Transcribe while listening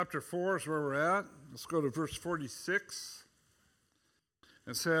Chapter 4 is where we're at. Let's go to verse 46.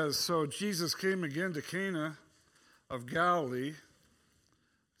 It says, "So Jesus came again to Cana of Galilee."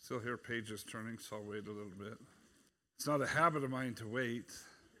 Still hear pages turning, so I'll wait a little bit. It's not a habit of mine to wait.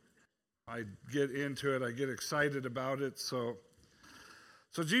 I get into it, I get excited about it. So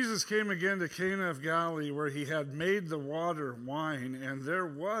Jesus came again to Cana of Galilee, where he had made the water wine, and there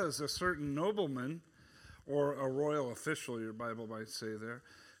was a certain nobleman, or a royal official, your Bible might say there,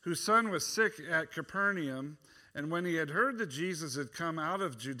 whose son was sick at Capernaum. And when he had heard that Jesus had come out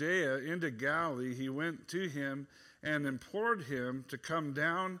of Judea into Galilee, he went to him and implored him to come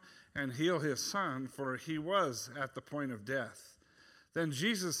down and heal his son, for he was at the point of death. Then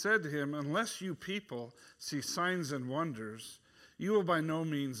Jesus said to him, "Unless you people see signs and wonders, you will by no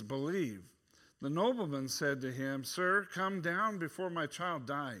means believe." The nobleman said to him, "Sir, come down before my child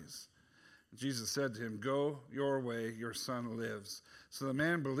dies." Jesus said to him, "Go your way, your son lives." So the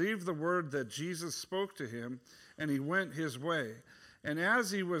man believed the word that Jesus spoke to him, and he went his way. And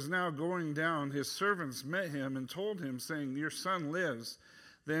as he was now going down, his servants met him and told him, saying, "Your son lives."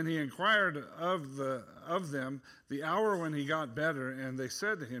 Then he inquired of them the hour when he got better, and they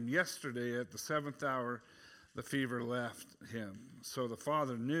said to him, "Yesterday at the 7th hour the fever left him." So the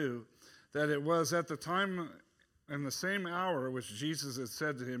father knew that it was at the time and the same hour which Jesus had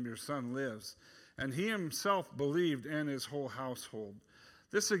said to him, "Your son lives." And he himself believed, and his whole household.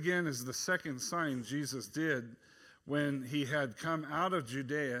 This again is the second sign Jesus did when he had come out of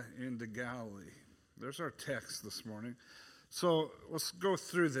Judea into Galilee. There's our text this morning. So let's go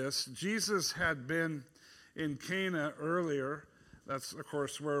through this. Jesus had been in Cana earlier. That's, of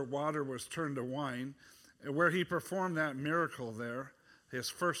course, where water was turned to wine, where he performed that miracle there, his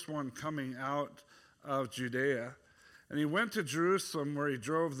first one coming out of Judea. And he went to Jerusalem, where he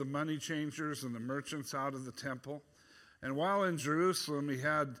drove the money changers and the merchants out of the temple. And while in Jerusalem, he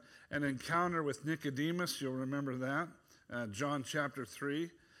had an encounter with Nicodemus. You'll remember that, John chapter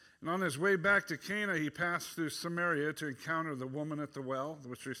 3. And on his way back to Cana, he passed through Samaria to encounter the woman at the well,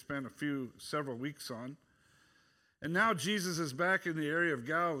 which we spent several weeks on. And now Jesus is back in the area of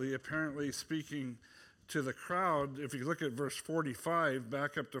Galilee, apparently speaking to the crowd. If you look at verse 45,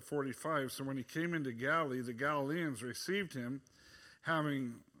 back up to 45, "So when he came into Galilee, the Galileans received him,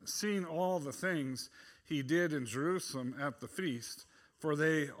 having seen all the things he did in Jerusalem at the feast, for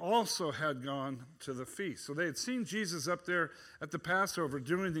they also had gone to the feast." So they had seen Jesus up there at the Passover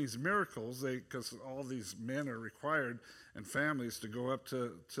doing these miracles, because all these men are required and families to go up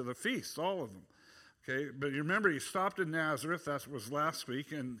to the feast, all of them. Okay, but you remember he stopped in Nazareth, that was last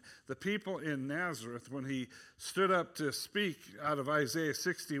week, and the people in Nazareth, when he stood up to speak out of Isaiah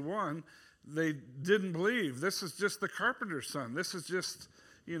 61, they didn't believe. This is just the carpenter's son. This is just,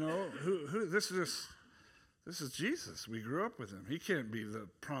 this is Jesus. We grew up with him. He can't be the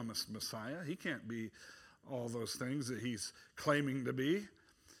promised Messiah. He can't be all those things that he's claiming to be.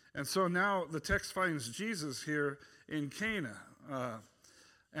 And so now the text finds Jesus here in Cana.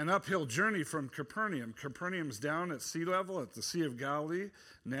 An uphill journey from Capernaum. Capernaum's down at sea level at the Sea of Galilee.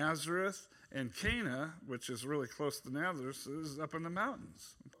 Nazareth and Cana, which is really close to Nazareth, is up in the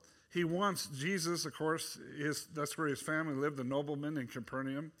mountains. He wants Jesus, of course, that's where his family lived, the nobleman in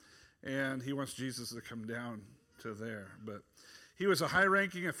Capernaum, and he wants Jesus to come down to there. But he was a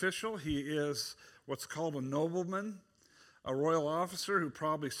high-ranking official. He is what's called a nobleman, a royal officer who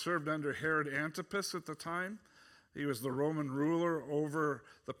probably served under Herod Antipas at the time. He was the Roman ruler over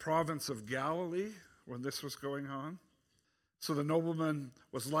the province of Galilee when this was going on. So the nobleman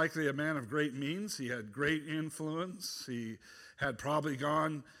was likely a man of great means. He had great influence. He had probably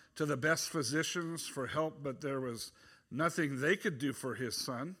gone to the best physicians for help, but there was nothing they could do for his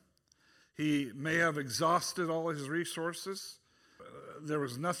son. He may have exhausted all his resources. There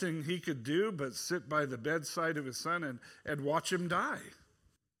was nothing he could do but sit by the bedside of his son and watch him die.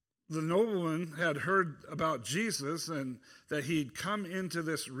 The nobleman had heard about Jesus and that he'd come into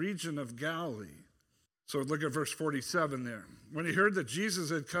this region of Galilee. So look at verse 47 there. When he heard that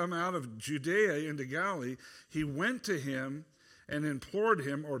Jesus had come out of Judea into Galilee, he went to him and implored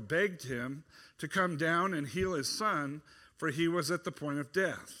him, or begged him, to come down and heal his son, for he was at the point of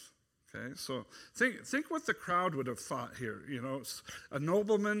death. Okay, so think what the crowd would have thought here. A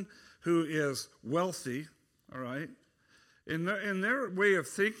nobleman who is wealthy, all right? In their way of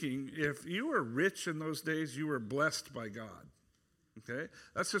thinking, if you were rich in those days, you were blessed by God. Okay?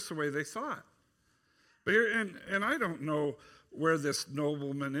 That's just the way they thought. But here, and I don't know where this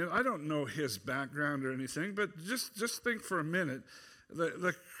nobleman is. I don't know his background or anything, but just think for a minute.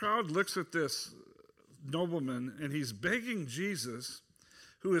 The crowd looks at this nobleman, and he's begging Jesus,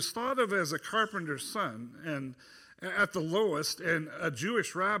 who is thought of as a carpenter's son, at the lowest and a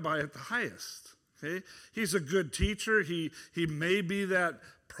Jewish rabbi at the highest. Okay? He's a good teacher. He may be that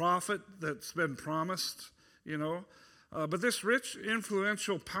prophet that's been promised, But this rich,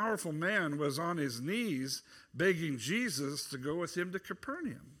 influential, powerful man was on his knees begging Jesus to go with him to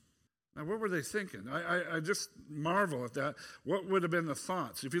Capernaum. Now, what were they thinking? I just marvel at that. What would have been the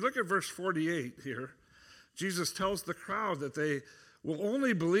thoughts? If you look at verse 48 here, Jesus tells the crowd that they will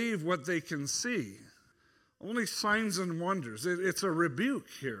only believe what they can see. Only signs and wonders. It's a rebuke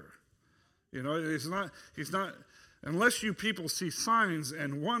here. He's not, unless you people see signs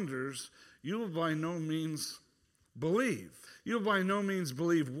and wonders, you will by no means believe. You'll by no means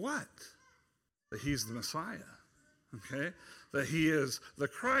believe what? That he's the Messiah. Okay? That he is the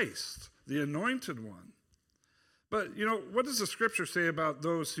Christ, the anointed one. But, what does the scripture say about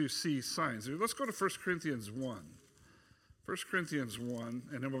those who see signs? Let's go to 1 Corinthians 1. 1 Corinthians 1,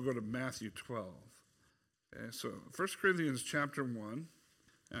 and then we'll go to Matthew 12. Okay, so 1 Corinthians chapter 1,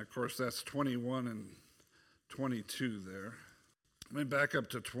 and of course that's 21 and 22 there. Let me back up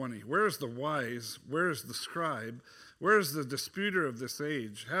to 20. Where is the wise? Where is the scribe? Where is the disputer of this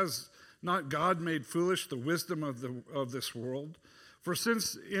age? Has not God made foolish the wisdom of this world? For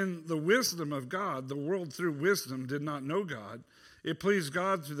since in the wisdom of God, the world through wisdom did not know God, it pleased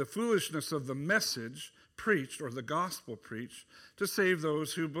God through the foolishness of the message preached, or the gospel preached, to save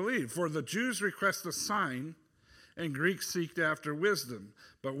those who believe. For the Jews request a sign, and Greeks seek after wisdom.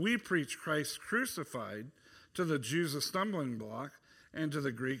 But we preach Christ crucified, to the Jews a stumbling block, and to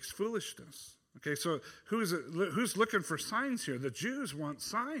the Greeks foolishness. Okay, so who's looking for signs here? The Jews want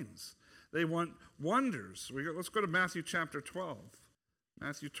signs. They want wonders. Let's go to Matthew chapter 12.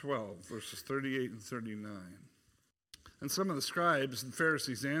 Matthew 12, verses 38 and 39. And some of the scribes and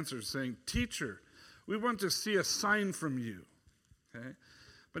Pharisees answered, saying, Teacher, we want to see a sign from you. Okay?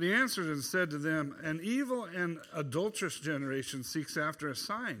 But he answered and said to them, An evil and adulterous generation seeks after a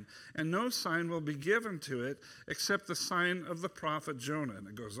sign, and no sign will be given to it except the sign of the prophet Jonah. And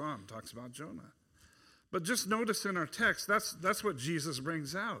it goes on, talks about Jonah. But just notice in our text, that's what Jesus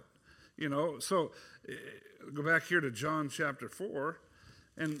brings out. So go back here to John chapter 4,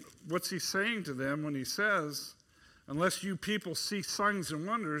 and what's he saying to them when he says, unless you people see signs and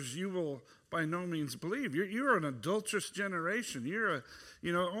wonders, you will by no means believe. You're an adulterous generation.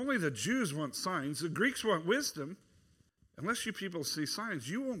 Only the Jews want signs. The Greeks want wisdom. Unless you people see signs,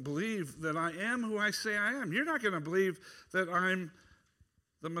 you won't believe that I am who I say I am. You're not going to believe that I'm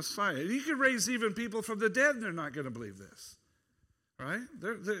the Messiah. You could raise even people from the dead, and they're not going to believe this. Right?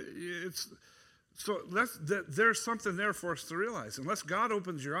 There's something there for us to realize. Unless God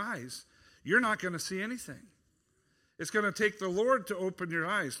opens your eyes, you're not going to see anything. It's going to take the Lord to open your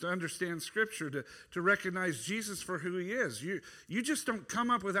eyes, to understand Scripture, to recognize Jesus for who he is. You just don't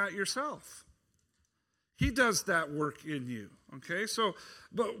come up with that yourself. He does that work in you. Okay?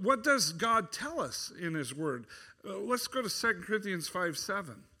 But what does God tell us in his word? Let's go to 2 Corinthians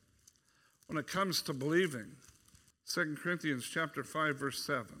 5:7. When it comes to believing. 2 Corinthians chapter 5, verse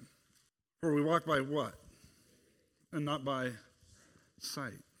 7. For we walk by what? And not by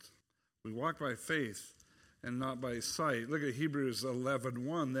sight. We walk by faith and not by sight. Look at Hebrews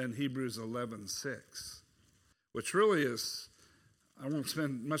 11:1, then Hebrews 11:6, which really is, I won't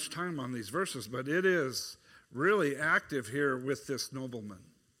spend much time on these verses, but it is really active here with this nobleman.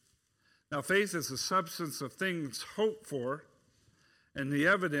 Now, faith is the substance of things hoped for and the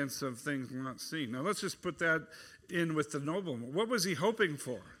evidence of things not seen. Now, let's just put that in with the nobleman. What was he hoping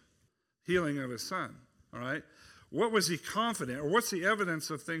for? Healing of his son, all right? What was he confident, or what's the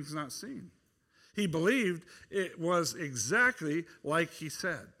evidence of things not seen? He believed it was exactly like he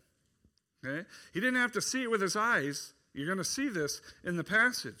said. Okay? He didn't have to see it with his eyes. You're going to see this in the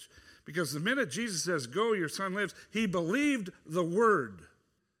passage. Because the minute Jesus says, go, your son lives, he believed the word.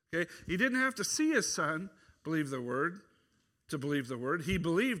 Okay? He didn't have to see his son believe the word to believe the word. He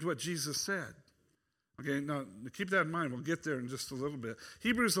believed what Jesus said. Okay, now keep that in mind. We'll get there in just a little bit.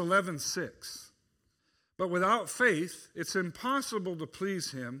 Hebrews 11:6. But without faith, it's impossible to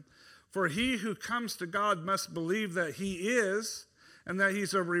please him. For he who comes to God must believe that he is, and that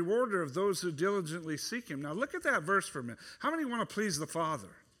he's a rewarder of those who diligently seek him. Now look at that verse for a minute. How many want to please the Father?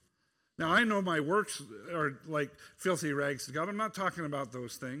 Now I know my works are like filthy rags to God. I'm not talking about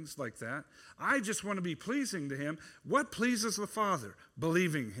those things like that. I just want to be pleasing to him. What pleases the Father?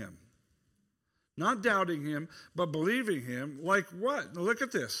 Believing him. Not doubting him, but believing him. Like what? Now look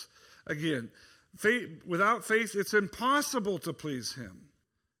at this. Again, without faith, it's impossible to please him.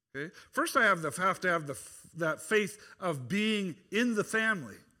 Okay? First, I have to have that faith of being in the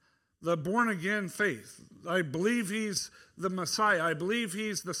family, the born-again faith. I believe he's the Messiah. I believe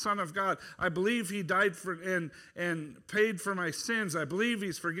he's the Son of God. I believe he died for and paid for my sins. I believe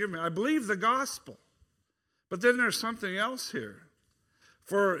he's forgiven me. I believe the gospel. But then there's something else here.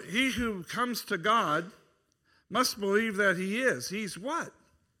 For he who comes to God must believe that he is. He's what?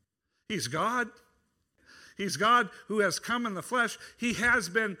 He's God. He's God who has come in the flesh. He has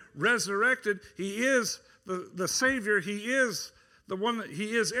been resurrected. He is the Savior. He is the one that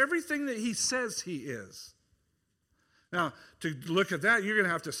he is everything that he says he is. Now, to look at that, you're going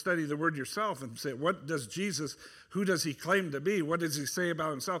to have to study the word yourself and say, what does Jesus, who does he claim to be? What does he say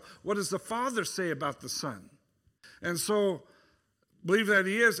about himself? What does the Father say about the Son? And so, believe that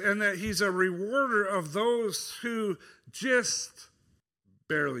he is, and that he's a rewarder of those who just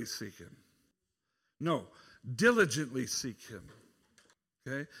barely seek him. No, diligently seek him.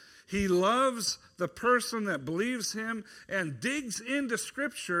 Okay? He loves the person that believes him and digs into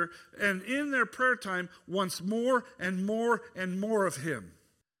Scripture, and in their prayer time wants more and more and more of him.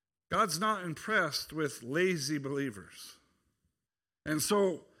 God's not impressed with lazy believers. And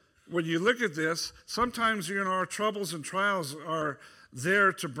so when you look at this, sometimes our troubles and trials are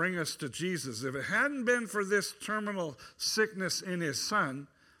there to bring us to Jesus. If it hadn't been for this terminal sickness in his son,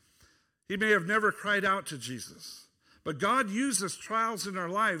 he may have never cried out to Jesus. But God uses trials in our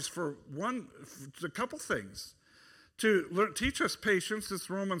lives for a couple things. To teach us patience,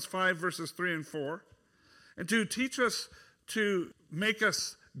 that's Romans 5, verses 3 and 4. And to teach us, to make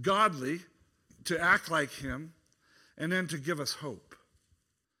us godly, to act like him, and then to give us hope.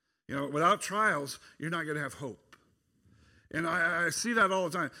 Without trials, you're not going to have hope. And I see that all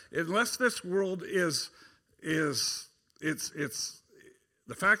the time. Unless this world it's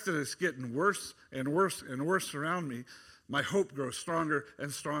the fact that it's getting worse and worse and worse around me, my hope grows stronger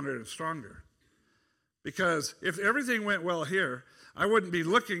and stronger and stronger. Because if everything went well here, I wouldn't be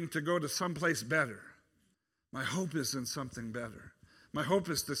looking to go to someplace better. My hope is in something better. My hope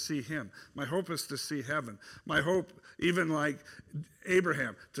is to see him. My hope is to see heaven. My hope, even like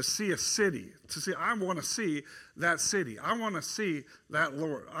Abraham, to see a city. I want to see that city. I want to see that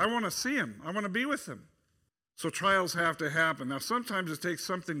Lord. I want to see him. I want to be with him. So trials have to happen. Now, sometimes it takes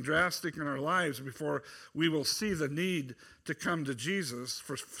something drastic in our lives before we will see the need to come to Jesus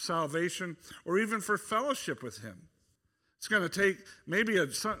for salvation or even for fellowship with him. It's going to take maybe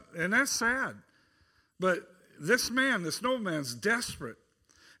and that's sad. But this nobleman's desperate,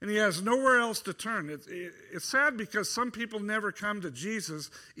 and he has nowhere else to turn. It's sad because some people never come to Jesus,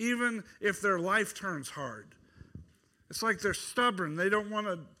 even if their life turns hard. It's like they're stubborn.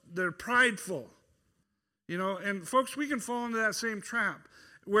 They're prideful. And folks, we can fall into that same trap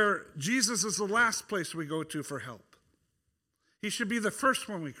where Jesus is the last place we go to for help. He should be the first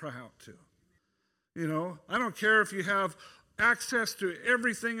one we cry out to. I don't care if you have access to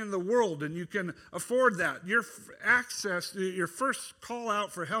everything in the world and you can afford that. Your first call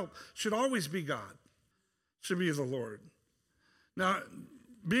out for help should always be God. Should be the Lord. Now,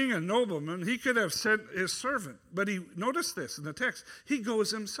 being a nobleman, he could have sent his servant, but notice this in the text, he goes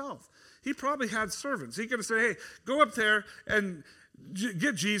himself. He probably had servants. He could have said, hey, go up there and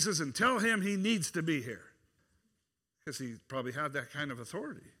get Jesus and tell him he needs to be here. Because he probably had that kind of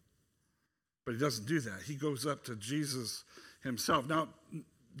authority. But he doesn't do that. He goes up to Jesus himself. Now,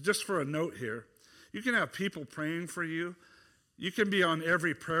 just for a note here, you can have people praying for you. You can be on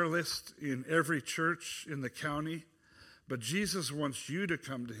every prayer list in every church in the county. But Jesus wants you to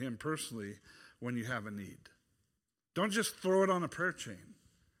come to him personally when you have a need. Don't just throw it on a prayer chain.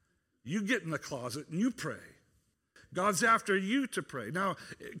 You get in the closet and you pray. God's after you to pray. Now,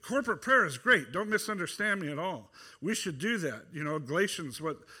 corporate prayer is great. Don't misunderstand me at all. We should do that.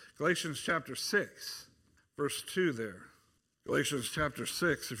 Galatians chapter 6, verse 2 there. Galatians chapter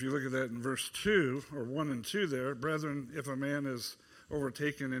 6, if you look at that in verse 2, or 1 and 2 there, brethren, if a man is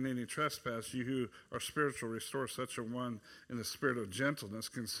overtaken in any trespass, you who are spiritual, restore such a one in the spirit of gentleness,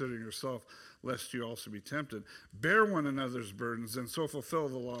 considering yourself, lest you also be tempted. Bear one another's burdens, and so fulfill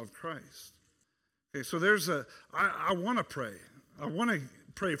the law of Christ. Okay, so I want to pray. I want to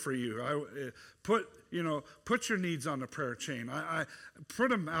pray for you. Put your needs on the prayer chain. I put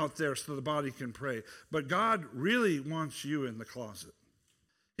them out there so the body can pray. But God really wants you in the closet.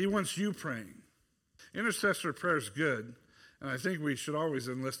 He wants you praying. Intercessory prayer is good. And I think we should always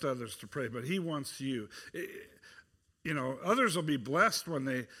enlist others to pray, but he wants you. Others will be blessed when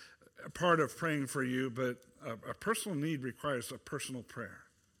they are part of praying for you, but a personal need requires a personal prayer.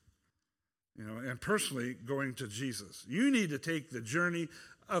 And personally going to Jesus. You need to take the journey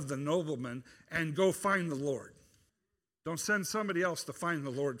of the nobleman and go find the Lord. Don't send somebody else to find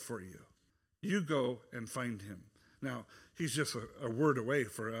the Lord for you. You go and find him. Now, he's just a word away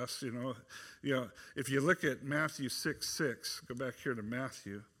for us, If you look at Matthew 6:6, go back here to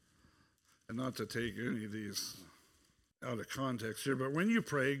Matthew, and not to take any of these out of context here, but when you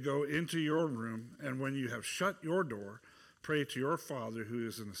pray, go into your room, and when you have shut your door, pray to your Father who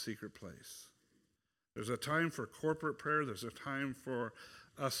is in the secret place. There's a time for corporate prayer. There's a time for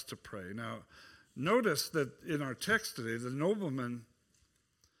us to pray. Now, notice that in our text today, the nobleman,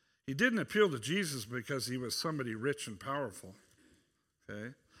 he didn't appeal to Jesus because he was somebody rich and powerful.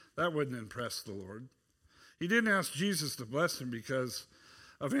 Okay? That wouldn't impress the Lord. He didn't ask Jesus to bless him because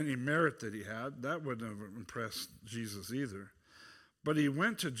of any merit that he had. That wouldn't have impressed Jesus either. But he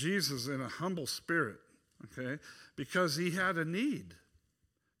went to Jesus in a humble spirit, okay, because he had a need.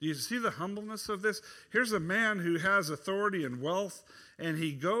 Do you see the humbleness of this? Here's a man who has authority and wealth, and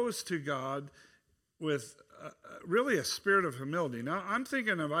he goes to God with really a spirit of humility. Now, I'm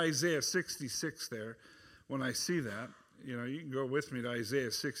thinking of Isaiah 66 there when I see that. You can go with me to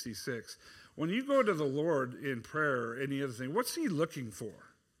Isaiah 66. When you go to the Lord in prayer or any other thing, what's he looking for?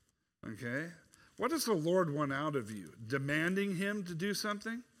 Okay? What does the Lord want out of you? Demanding him to do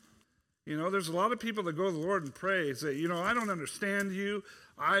something? There's a lot of people that go to the Lord and pray and say, I don't understand you.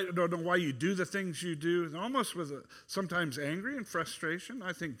 I don't know why you do the things you do. And almost with sometimes angry and frustration.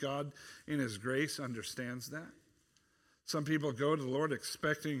 I think God, in his grace, understands that. Some people go to the Lord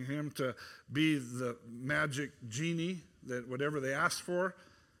expecting him to be the magic genie that whatever they ask for,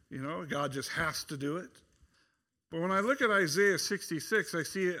 God just has to do it. But when I look at Isaiah 66, I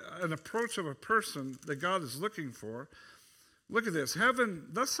see an approach of a person that God is looking for. Look at this. Heaven,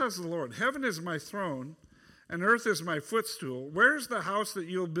 thus says the Lord, heaven is my throne and earth is my footstool. Where's the house that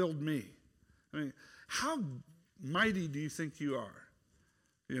you'll build me? I mean, how mighty do you think you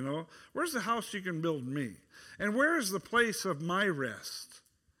are? Where's the house you can build me? And where is the place of my rest?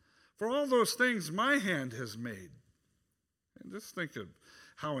 For all those things my hand has made. And just think of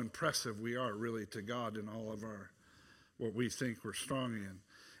how impressive we are really to God in all of what we think we're strong in.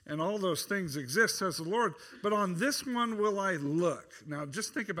 And all those things exist, says the Lord. But on this one will I look. Now,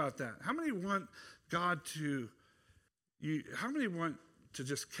 just think about that. How many want God how many want to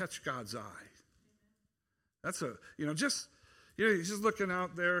just catch God's eye? That's he's just looking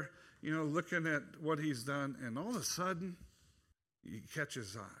out there, looking at what he's done, and all of a sudden, you catch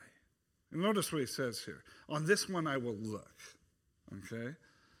his eye. And notice what he says here. On this one I will look. Okay?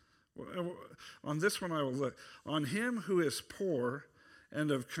 On this one I will look. On him who is poor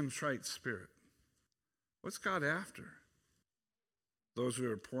and of contrite spirit. What's God after? Those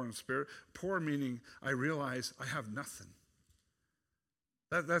who are poor in spirit. Poor meaning I realize I have nothing.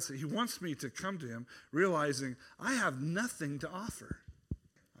 He wants me to come to him realizing I have nothing to offer.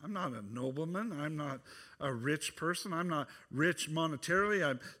 I'm not a nobleman. I'm not a rich person. I'm not rich monetarily.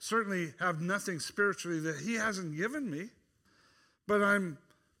 I certainly have nothing spiritually that he hasn't given me. But I'm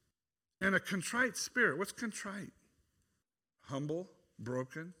in a contrite spirit. What's contrite? Humble,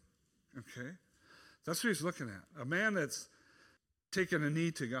 broken. Okay? That's what he's looking at. A man that's taken a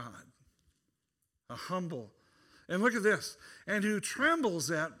knee to God. A humble. And look at this. And who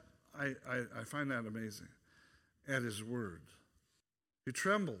trembles at, I find that amazing, at his word. Who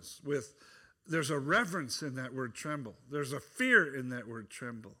trembles with, there's a reverence in that word tremble. There's a fear in that word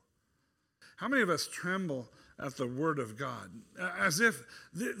tremble. How many of us tremble at the word of God? As if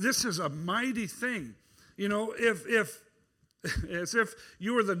this is a mighty thing. As if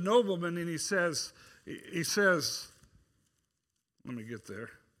you were the nobleman and he says, let me get there.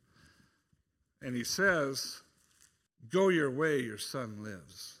 And he says, go your way, your son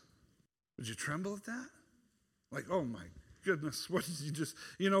lives. Would you tremble at that? Like, oh my goodness, what did you just,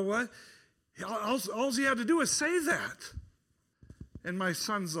 you know what? All he had to do was say that. And my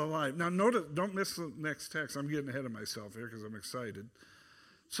son's alive. Now notice, don't miss the next text. I'm getting ahead of myself here because I'm excited.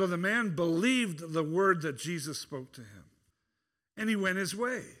 So the man believed the word that Jesus spoke to him. And he went his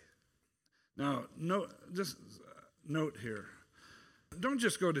way. Now, just note here. Don't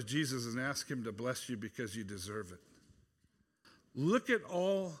just go to Jesus and ask him to bless you because you deserve it. Look at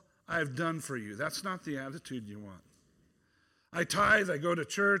all I've done for you. That's not the attitude you want. I tithe, I go to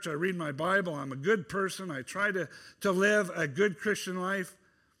church, I read my Bible, I'm a good person, I try to live a good Christian life.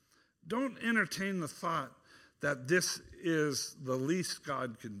 Don't entertain the thought that this is the least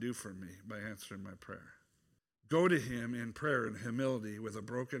God can do for me by answering my prayer. Go to him in prayer and humility with a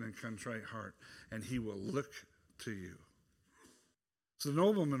broken and contrite heart, and he will look to you. So the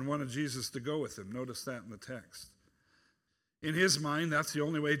nobleman wanted Jesus to go with him. Notice that in the text. In his mind, that's the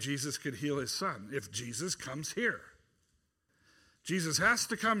only way Jesus could heal his son, if Jesus comes here. Jesus has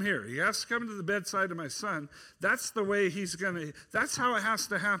to come here. He has to come to the bedside of my son. That's the way that's how it has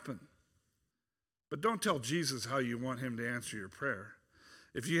to happen. But don't tell Jesus how you want him to answer your prayer.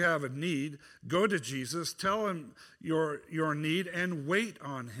 If you have a need, go to Jesus, tell him your need, and wait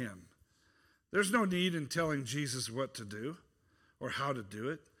on him. There's no need in telling Jesus what to do or how to do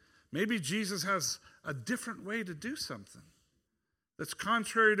it. Maybe Jesus has a different way to do something that's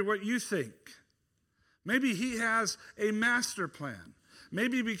contrary to what you think. Maybe he has a master plan.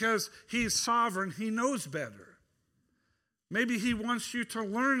 Maybe because he's sovereign, he knows better. Maybe he wants you to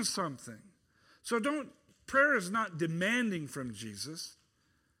learn something. So prayer is not demanding from Jesus.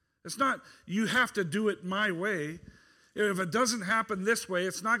 It's not, you have to do it my way. If it doesn't happen this way,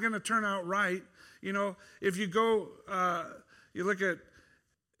 it's not going to turn out right. You know, if you go, you look at,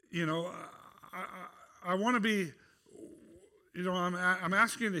 you know, I want to be, you know, I'm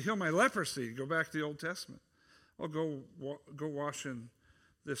asking you to heal my leprosy. Go back to the Old Testament. Well, go wash in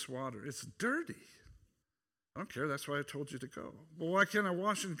this water. It's dirty. I don't care. That's why I told you to go. Well, why can't I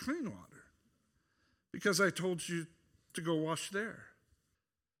wash in clean water? Because I told you to go wash there.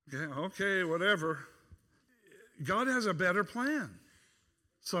 Okay, whatever. God has a better plan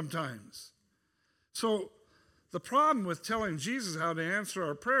sometimes. So the problem with telling Jesus how to answer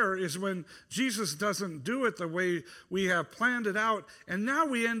our prayer is when Jesus doesn't do it the way we have planned it out, and now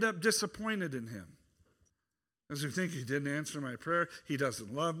we end up disappointed in him. As we think he didn't answer my prayer, he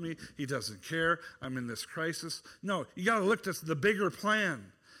doesn't love me, he doesn't care, I'm in this crisis. No, you got to look at the bigger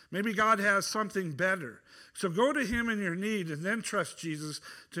plan. Maybe God has something better. So go to him in your need and then trust Jesus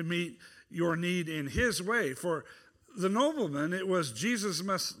to meet your need in his way. For the nobleman, it was Jesus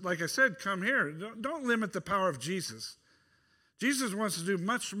must, like I said, come here. Don't limit the power of Jesus. Jesus wants to do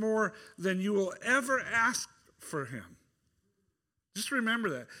much more than you will ever ask for him. Just remember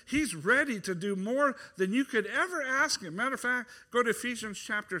that. He's ready to do more than you could ever ask him. Matter of fact, go to Ephesians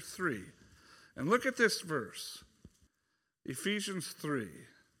chapter 3 and look at this verse. Ephesians 3.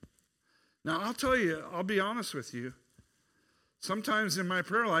 Now, I'll tell you, I'll be honest with you. Sometimes in my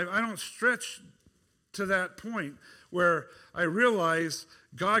prayer life, I don't stretch to that point where I realize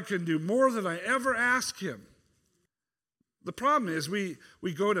God can do more than I ever ask him. The problem is we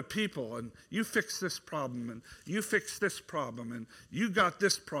go to people and you fix this problem and you fix this problem and you got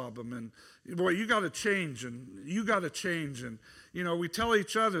this problem and boy, you got to change and you got to change and you know, we tell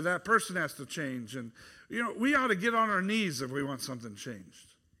each other that person has to change and you know, we ought to get on our knees if we want something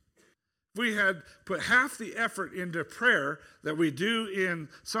changed. If we had put half the effort into prayer that we do in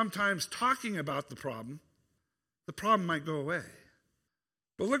sometimes talking about the problem might go away.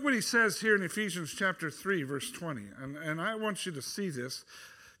 But look what he says here in Ephesians chapter 3, verse 20. And I want you to see this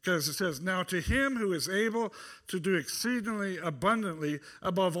because it says, now to him who is able to do exceedingly abundantly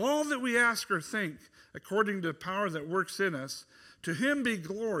above all that we ask or think, according to the power that works in us, to him be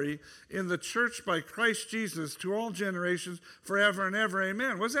glory in the church by Christ Jesus to all generations forever and ever.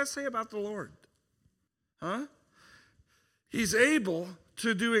 Amen. What does that say about the Lord? Huh? He's able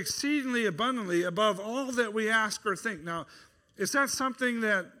to do exceedingly abundantly above all that we ask or think. Now, is that something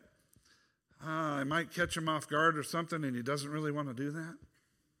that I might catch him off guard or something and he doesn't really want to do that?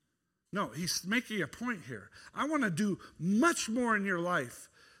 No, he's making a point here. I want to do much more in your life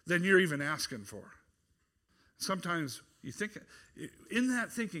than you're even asking for. Sometimes you think, in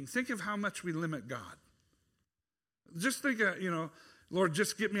that thinking, think of how much we limit God. Just think, Lord,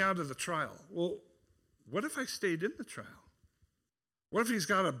 just get me out of the trial. Well, what if I stayed in the trial? What if he's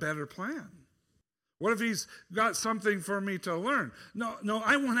got a better plan? What if he's got something for me to learn? No,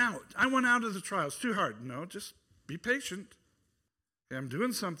 I want out. I want out of the trial. It's too hard. No, just be patient. Okay, I'm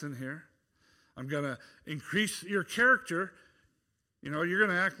doing something here. I'm going to increase your character. You know, you're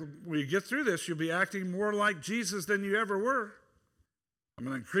going to act, when you get through this, you'll be acting more like Jesus than you ever were. I'm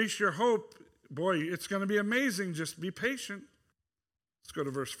going to increase your hope. Boy, it's going to be amazing. Just be patient. Let's go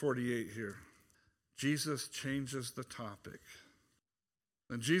to verse 48 here. Jesus changes the topic.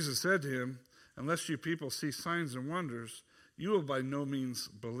 Then Jesus said to him, unless you people see signs and wonders, you will by no means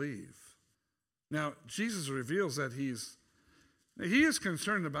believe. Now, Jesus reveals that he is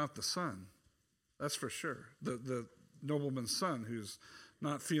concerned about the son. That's for sure. The nobleman's son who's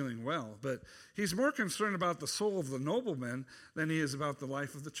not feeling well. But he's more concerned about the soul of the nobleman than he is about the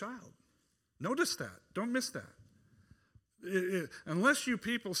life of the child. Notice that. Don't miss that. Unless you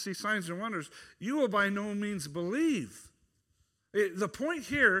people see signs and wonders, you will by no means believe. The point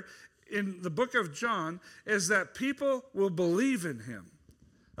here in the book of John is that people will believe in him.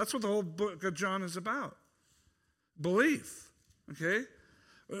 That's what the whole book of John is about. Belief. Okay?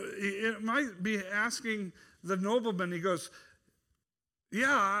 It might be asking the nobleman, he goes,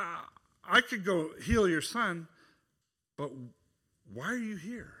 yeah, I could go heal your son, but why are you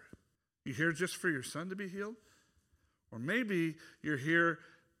here? You here just for your son to be healed? Or maybe you're here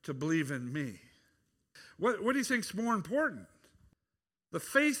to believe in me. What do you think's more important? The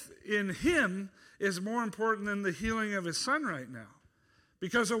faith in him is more important than the healing of his son right now,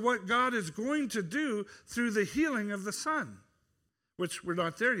 because of what God is going to do through the healing of the son, which we're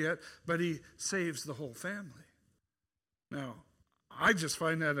not there yet, but he saves the whole family. Now, I just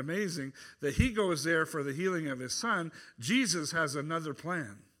find that amazing that he goes there for the healing of his son. Jesus has another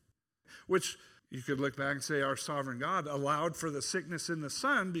plan, which you could look back and say our sovereign God allowed for the sickness in the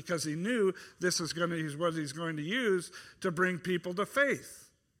son because he knew this is what he's going to use to bring people to faith.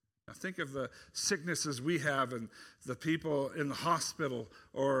 Now think of the sicknesses we have and the people in the hospital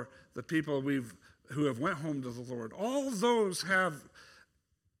or the people who have went home to the Lord. All those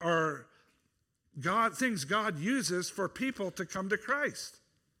are things God uses for people to come to Christ.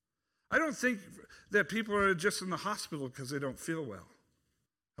 I don't think that people are just in the hospital because they don't feel well.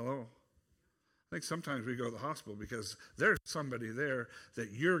 Hello? I think sometimes we go to the hospital because there's somebody there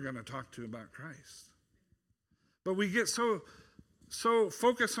that you're going to talk to about Christ. But we get so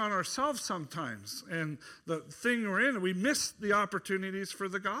focused on ourselves sometimes and the thing we're in, we miss the opportunities for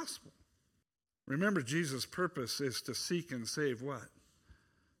the gospel. Remember, Jesus' purpose is to seek and save what?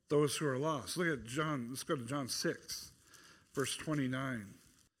 Those who are lost. Look at John. Let's go to John 6, verse 29.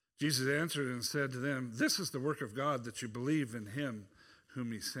 Jesus answered and said to them, "This is the work of God, that you believe in him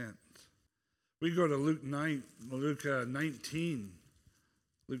whom he sent." We go to Luke 19,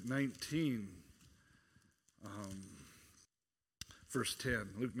 verse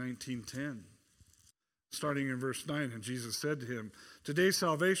 10. Luke 19:10. Starting in verse 9, and Jesus said to him, "Today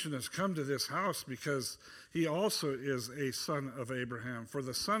salvation has come to this house because he also is a son of Abraham. For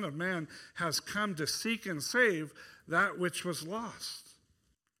the Son of Man has come to seek and save that which was lost."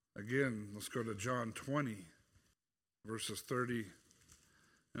 Again, let's go to John 20, verses 30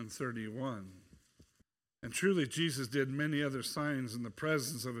 and 31. "And truly Jesus did many other signs in the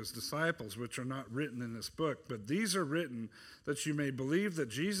presence of his disciples, which are not written in this book. But these are written that you may believe that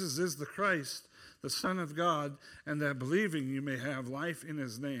Jesus is the Christ, the Son of God, and that believing you may have life in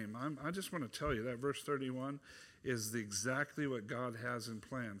his name." I just want to tell you that verse 31 is exactly what God has in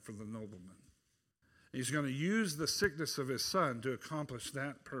plan for the nobleman. He's going to use the sickness of his son to accomplish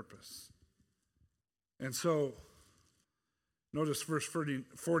that purpose. And so, notice verse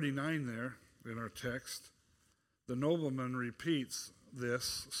 49 there in our text. The nobleman repeats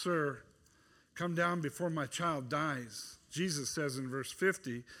this, "Sir, come down before my child dies." Jesus says in verse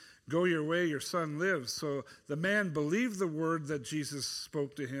 50, "Go your way, your son lives." So the man believed the word that Jesus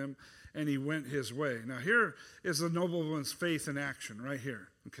spoke to him, and he went his way. Now here is the nobleman's faith in action right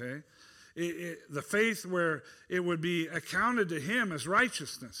here, okay? The faith where it would be accounted to him as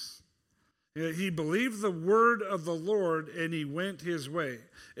righteousness. He believed the word of the Lord, and he went his way.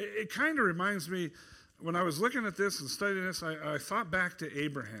 It kind of reminds me, when I was looking at this and studying this, I thought back to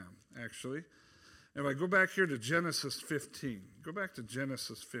Abraham, actually. If I go back here to Genesis 15. Go back to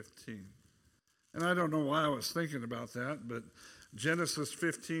Genesis 15. And I don't know why I was thinking about that, but Genesis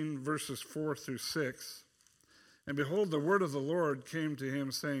 15, verses 4 through 6. "And behold, the word of the Lord came to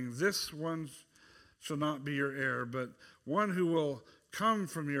him, saying, This one shall not be your heir, but one who will come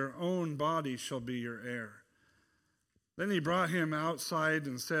from your own body shall be your heir. Then he brought him outside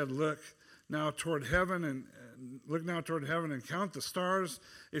and said, Look now toward heaven and count the stars,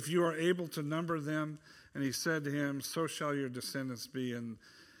 if you are able to number them. And he said to him, So shall your descendants be. And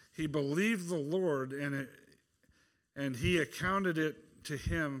he believed the Lord, and he accounted it to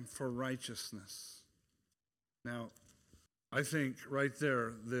him for righteousness." Now, I think right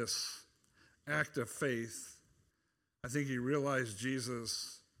there, this act of faith, I think he realized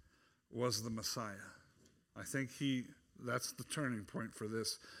Jesus was the Messiah. I think that's the turning point for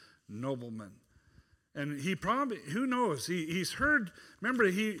this nobleman. And he probably, who knows, he's heard, remember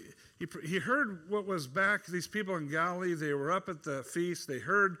he heard what was back, these people in Galilee, they were up at the feast, they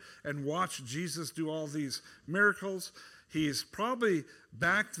heard and watched Jesus do all these miracles. He's probably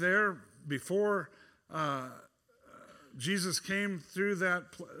back there before Jesus came through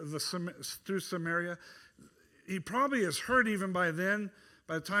through Samaria. He probably has heard even by then,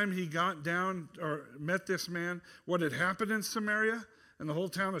 by the time he got down or met this man, what had happened in Samaria and the whole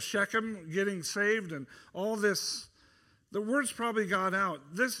town of Shechem getting saved and all this. The words probably got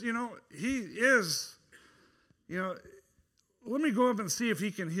out. This, he is, let me go up and see if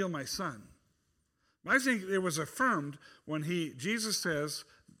he can heal my son. I think it was affirmed when Jesus says,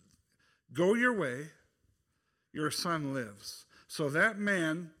 "Go your way, your son lives." So that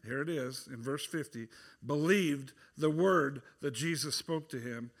man, here it is in verse 50, believed the word that Jesus spoke to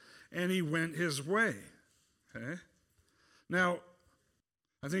him, and he went his way. Okay? Now,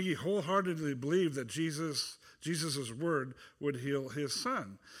 I think he wholeheartedly believed that Jesus' word would heal his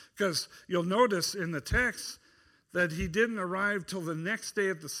son. Because you'll notice in the text that he didn't arrive till the next day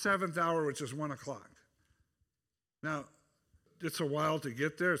at the 7th hour, which is 1 o'clock. Now, it's a while to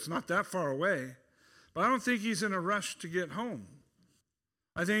get there. It's not that far away. But I don't think he's in a rush to get home.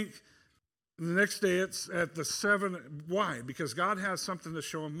 I think the next day it's at the 7. Why? Because God has something to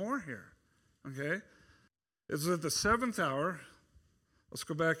show him more here. Okay? It's at the 7th hour. Let's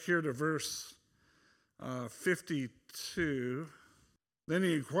go back here to verse 52. Then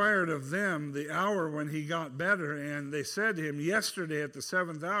he inquired of them the hour when he got better, and they said to him, yesterday at the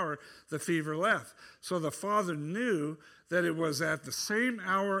 7th hour, the fever left. So the father knew that it was at the same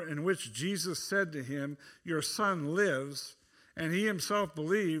hour in which Jesus said to him, your son lives, and he himself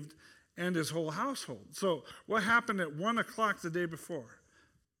believed, and his whole household. So what happened at 1 o'clock the day before?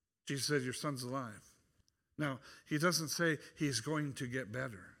 Jesus said, your son's alive. Now, he doesn't say he's going to get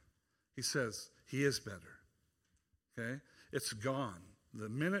better. He says he is better. Okay? It's gone. The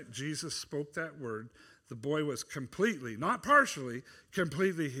minute Jesus spoke that word, the boy was completely, not partially,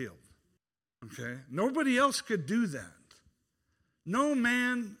 completely healed. Okay? Nobody else could do that. No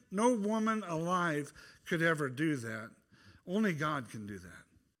man, no woman alive could ever do that. Only God can do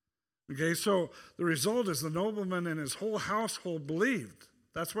that. Okay, so the result is the nobleman and his whole household believed.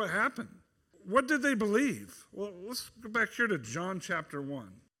 That's what happened. What did they believe? Well, let's go back here to John chapter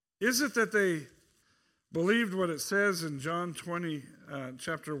 1. Is it that they believed what it says in John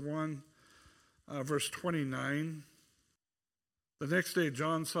chapter 1, verse 29? The next day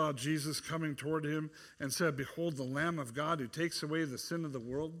John saw Jesus coming toward him and said, behold, the Lamb of God who takes away the sin of the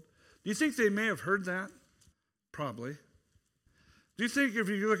world. Do you think they may have heard that? Probably. Do you think if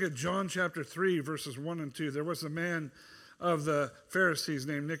you look at John chapter 3, verses 1 and 2, there was a man of the Pharisees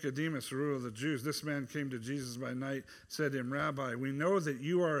named Nicodemus, a ruler of the Jews. This man came to Jesus by night, said to him, Rabbi, we know that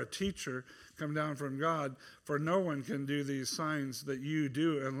you are a teacher come down from God, for no one can do these signs that you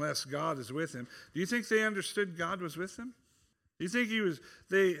do unless God is with him. Do you think they understood God was with him? Do you think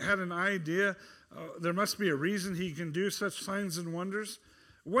they had an idea, there must be a reason he can do such signs and wonders?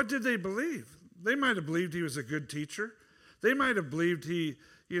 What did they believe? They might have believed he was a good teacher. They might have believed he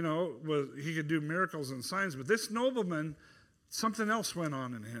could do miracles and signs, but this nobleman, something else went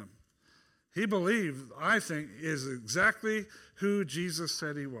on in him. He believed, I think, is exactly who Jesus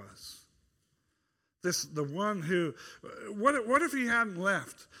said he was. The one who, what if he hadn't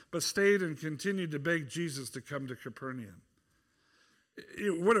left, but stayed and continued to beg Jesus to come to Capernaum?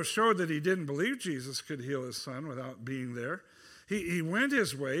 It would have showed that he didn't believe Jesus could heal his son without being there. He went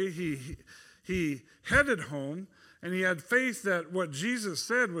his way, he headed home, and he had faith that what Jesus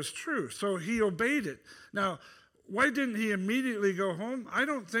said was true, so he obeyed it. Now, why didn't he immediately go home? I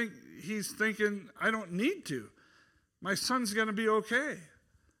don't think he's thinking, I don't need to. My son's going to be okay.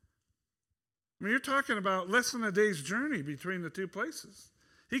 I mean, you're talking about less than a day's journey between the two places.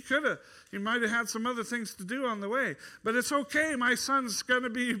 He might have had some other things to do on the way, but it's okay, my son's going to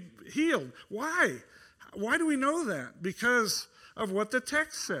be healed. Why? Why do we know that? Because of what the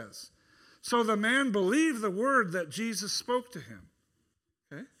text says. So the man believed the word that Jesus spoke to him.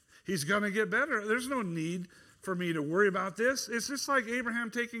 Okay? He's going to get better. There's no need for me to worry about this. It's just like Abraham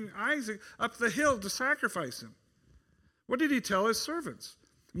taking Isaac up the hill to sacrifice him. What did he tell his servants?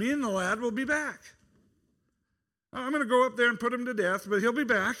 Me and the lad will be back. I'm going to go up there and put him to death, but he'll be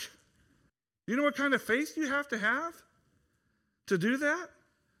back. You know what kind of faith you have to do that?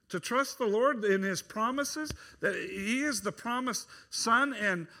 To trust the Lord in his promises, that he is the promised son,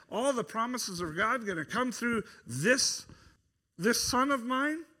 and all the promises of God are going to come through this son of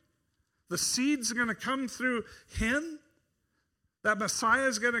mine. The seed's going to come through him. That Messiah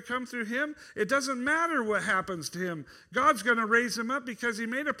is going to come through him. It doesn't matter what happens to him. God's going to raise him up because he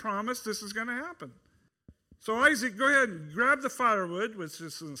made a promise this is going to happen. So Isaac, go ahead and grab the firewood, which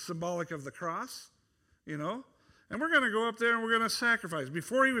is symbolic of the cross, and we're going to go up there and we're going to sacrifice.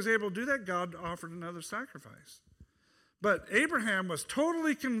 Before he was able to do that, God offered another sacrifice. But Abraham was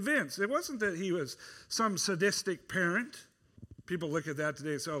totally convinced. It wasn't that he was some sadistic parent. People look at that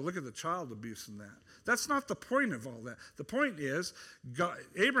today and say, oh, look at the child abuse in that. That's not the point of all that. The point is,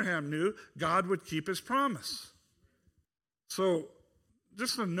 Abraham knew God would keep his promise. So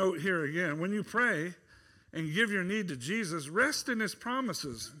just a note here again, when you pray and give your need to Jesus, rest in his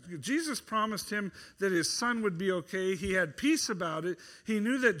promises. Jesus promised him that his son would be okay. He had peace about it. He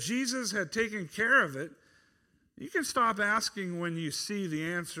knew that Jesus had taken care of it. You can stop asking when you see the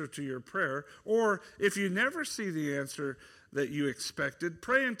answer to your prayer, or if you never see the answer that you expected,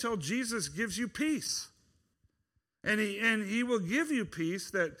 pray until Jesus gives you peace. And he will give you peace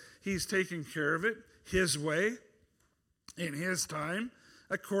that he's taking care of it his way, in his time.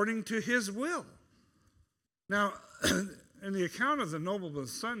 according to his will. Now, in the account of the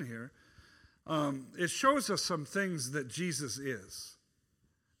nobleman's son here, it shows us some things that Jesus is.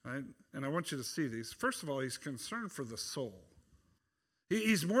 Right? And I want you to see these. First of all, he's concerned for the soul.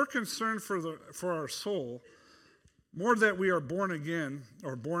 He's more concerned for our soul, more that we are born again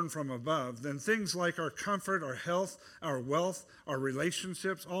or born from above, than things like our comfort, our health, our wealth, our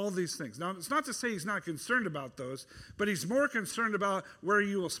relationships, all these things. Now, it's not to say he's not concerned about those, but he's more concerned about where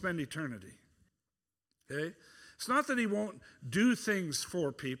you will spend eternity. Okay? It's not that he won't do things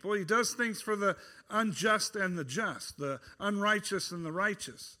for people. He does things for the unjust and the just, the unrighteous and the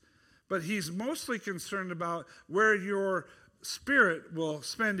righteous. But he's mostly concerned about where your spirit will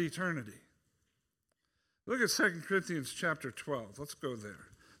spend eternity. Look at 2 Corinthians chapter 12. Let's go there.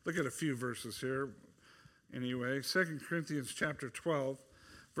 Look at a few verses here anyway. 2 Corinthians chapter 12,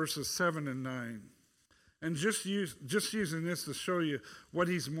 verses 7 and 9. And just using this to show you what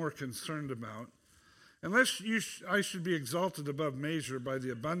he's more concerned about. Unless I should be exalted above measure by the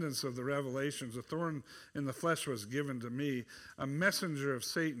abundance of the revelations, a thorn in the flesh was given to me, a messenger of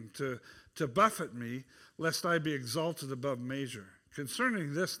Satan to buffet me, lest I be exalted above measure.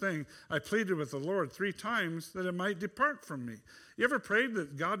 Concerning this thing, I pleaded with the Lord 3 times that it might depart from me. You ever prayed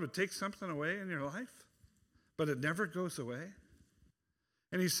that God would take something away in your life, but it never goes away?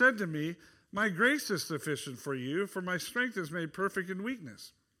 And he said to me, my grace is sufficient for you, for my strength is made perfect in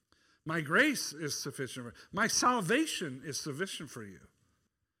weakness. My grace is sufficient for you. My salvation is sufficient for you.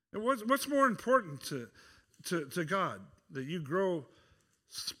 And what's more important to God? That you grow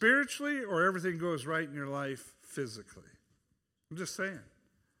spiritually or everything goes right in your life physically? I'm just saying.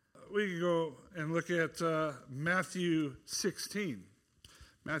 We can go and look at Matthew 16.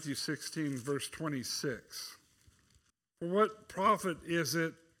 Matthew 16, verse 26. For what profit is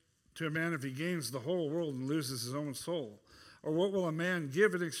it to a man if he gains the whole world and loses his own soul? Or what will a man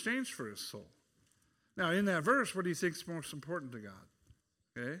give in exchange for his soul? Now, in that verse, what do you think is most important to God?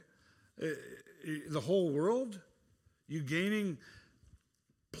 Okay? The whole world? You gaining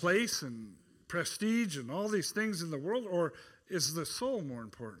place and prestige and all these things in the world? Or is the soul more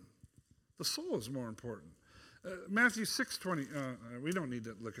important? The soul is more important. Matthew 6:20, we don't need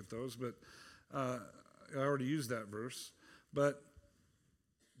to look at those, but I already used that verse. But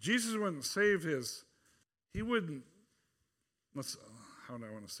Jesus wouldn't save he wouldn't, how do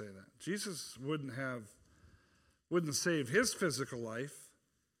I want to say that? Jesus wouldn't save his physical life,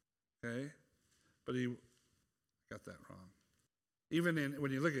 okay? But he got that wrong. Even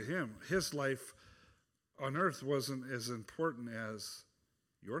when you look at him, his life on earth wasn't as important as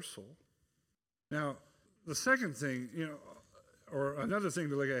your soul. Now, the second thing, or another thing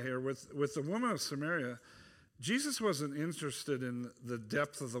to look at here, with the woman of Samaria, Jesus wasn't interested in the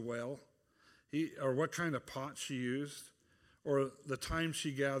depth of the well, or what kind of pot she used, or the time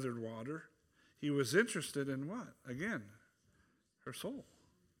she gathered water. He was interested in what? Again, her soul.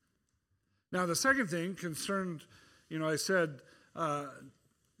 Now, the second thing concerned, I said the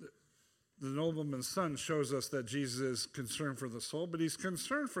nobleman's son shows us that Jesus is concerned for the soul, but he's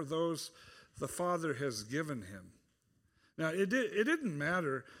concerned for those the Father has given him. Now, it didn't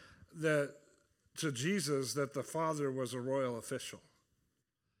matter that to Jesus that the Father was a royal official.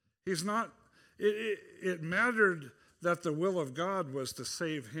 It mattered that the will of God was to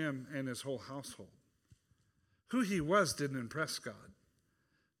save him and his whole household. Who he was didn't impress God.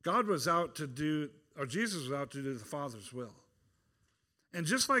 Jesus was out to do the Father's will. And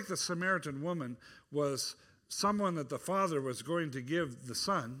just like the Samaritan woman was someone that the Father was going to give the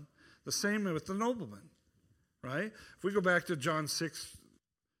Son, the same with the nobleman, right? If we go back to John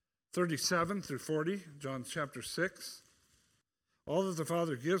 6:37 through 40, John chapter 6, all that the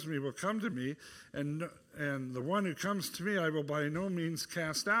Father gives me will come to me, and the one who comes to me I will by no means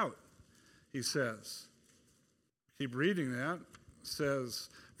cast out, he says. Keep reading that. It says,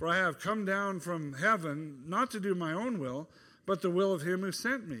 for I have come down from heaven not to do my own will, but the will of him who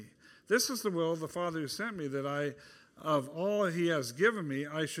sent me. This is the will of the Father who sent me, that of all he has given me,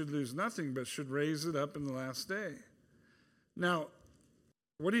 I should lose nothing, but should raise it up in the last day. Now,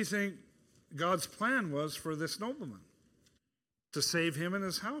 what do you think God's plan was for this nobleman? To save him and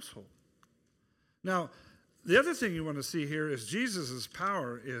his household. Now, the other thing you want to see here is Jesus'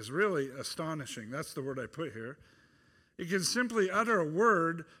 power is really astonishing. That's the word I put here. It can simply utter a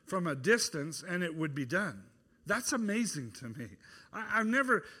word from a distance and it would be done. That's amazing to me. I've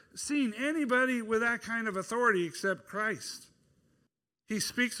never seen anybody with that kind of authority except Christ. He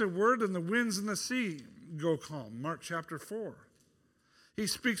speaks a word and the winds and the sea go calm. Mark chapter 4. He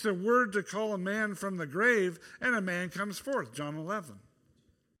speaks a word to call a man from the grave and a man comes forth. John 11.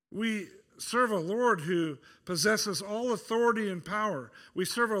 We serve a Lord who possesses all authority and power. We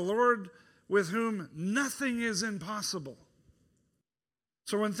serve a Lord with whom nothing is impossible.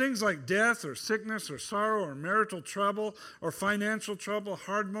 So when things like death or sickness or sorrow or marital trouble or financial trouble,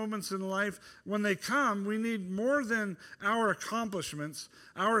 hard moments in life, when they come, we need more than our accomplishments,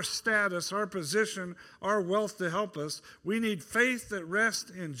 our status, our position, our wealth to help us. We need faith that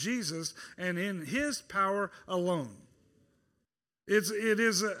rests in Jesus and in his power alone. It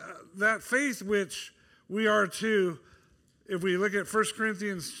is that faith which we are to, if we look at 1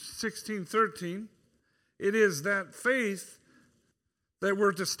 Corinthians 16:13, it is that faith that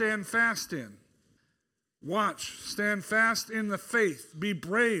we're to stand fast in. Watch, stand fast in the faith. Be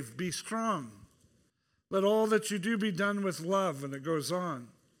brave, be strong. Let all that you do be done with love, and it goes on.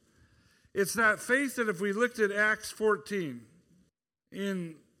 It's that faith that if we looked at Acts 14,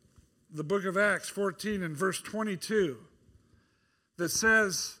 in the book of Acts 14 and verse 22, that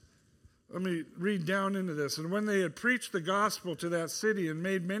says, let me read down into this. And when they had preached the gospel to that city and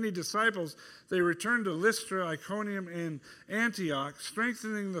made many disciples, they returned to Lystra, Iconium, and Antioch,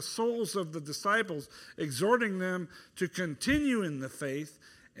 strengthening the souls of the disciples, exhorting them to continue in the faith,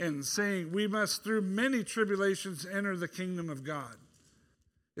 and saying, we must through many tribulations enter the kingdom of God.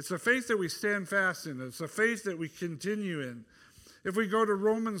 It's a faith that we stand fast in. It's a faith that we continue in. If we go to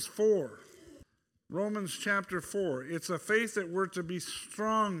Romans 4, Romans chapter 4, it's a faith that we're to be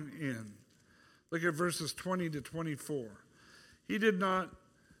strong in. Look at verses 20 to 24. He did not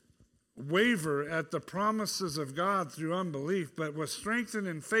waver at the promises of God through unbelief, but was strengthened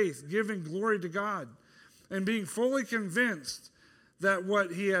in faith, giving glory to God, and being fully convinced that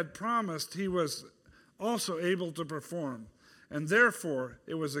what he had promised he was also able to perform. And therefore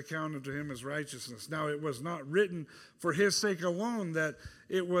it was accounted to him as righteousness. Now it was not written for his sake alone that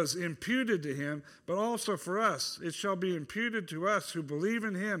it was imputed to him, but also for us. It shall be imputed to us who believe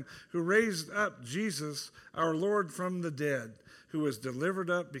in him who raised up Jesus, our Lord, from the dead, who was delivered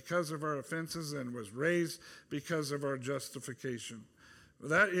up because of our offenses and was raised because of our justification.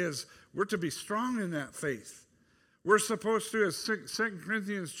 That is, we're to be strong in that faith. We're supposed to, as 2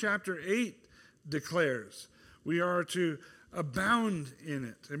 Corinthians chapter 8 declares, we are to abound in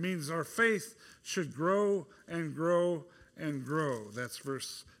it. It means our faith should grow and grow and grow. That's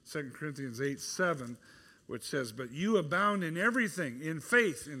verse 2 Corinthians 8:7, which says, but you abound in everything, in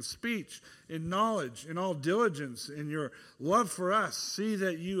faith, in speech, in knowledge, in all diligence, in your love for us. See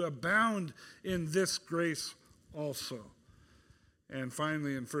that you abound in this grace also. And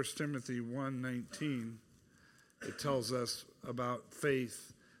finally, in 1 Timothy 1:19, it tells us about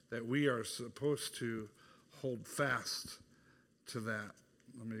faith, that we are supposed to hold fast to that.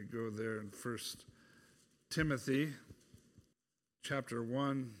 Let me go there in 1 Timothy chapter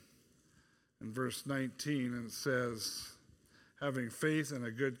 1 and verse 19, and it says, having faith and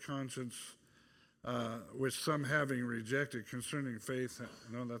a good conscience, which some having rejected concerning faith.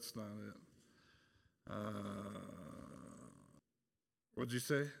 No, that's not it. What'd you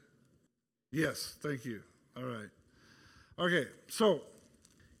say? Yes, thank you. All right. Okay, so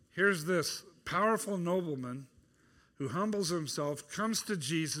here's this powerful nobleman who humbles himself, comes to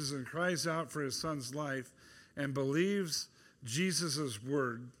Jesus and cries out for his son's life and believes Jesus'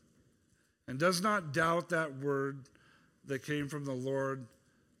 word and does not doubt that word that came from the Lord,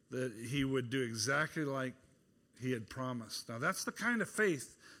 that he would do exactly like he had promised. Now that's the kind of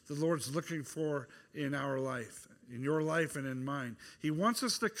faith the Lord's looking for in our life, in your life and in mine. He wants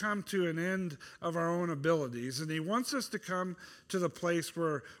us to come to an end of our own abilities, and he wants us to come to the place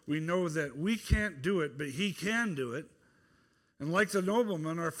where we know that we can't do it, but he can do it. And like the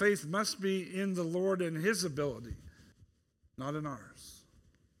nobleman, our faith must be in the Lord and his ability, not in ours.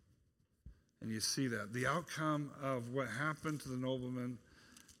 And you see that. The outcome of what happened to the nobleman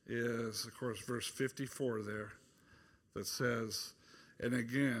is, of course, verse 54 there, that says, and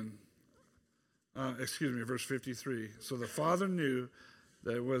again, verse 53. So the father knew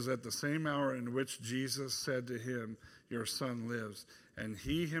that it was at the same hour in which Jesus said to him, your son lives. And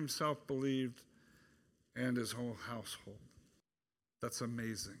he himself believed, and his whole household. That's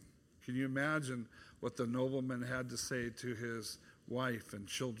amazing. Can you imagine what the nobleman had to say to his wife and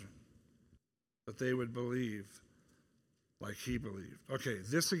children? That they would believe like he believed. Okay,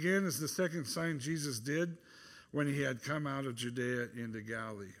 this again is the second sign Jesus did when he had come out of Judea into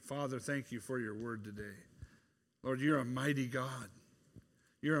Galilee. Father, thank you for your word today. Lord, you're a mighty God.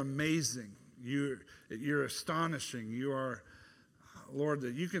 You're amazing. You're astonishing. You are, Lord,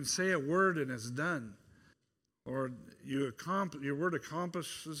 that you can say a word and it's done. Lord, your word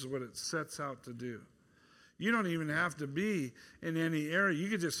accomplishes what it sets out to do. You don't even have to be in any area. You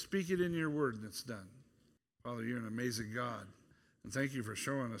can just speak it in your word and it's done. Father, you're an amazing God. And thank you for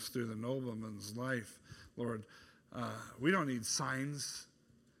showing us through the nobleman's life, Lord. We don't need signs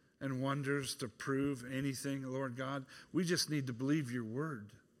and wonders to prove anything, Lord God. We just need to believe your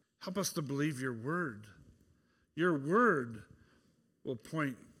word. Help us to believe your word. Your word will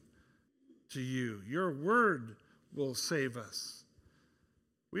point to you. Your word will save us.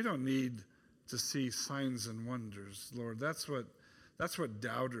 We don't need to see signs and wonders, Lord. That's what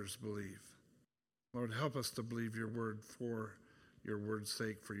doubters believe. Lord, help us to believe your word for your word's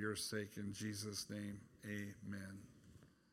sake, for your sake. In Jesus' name, amen.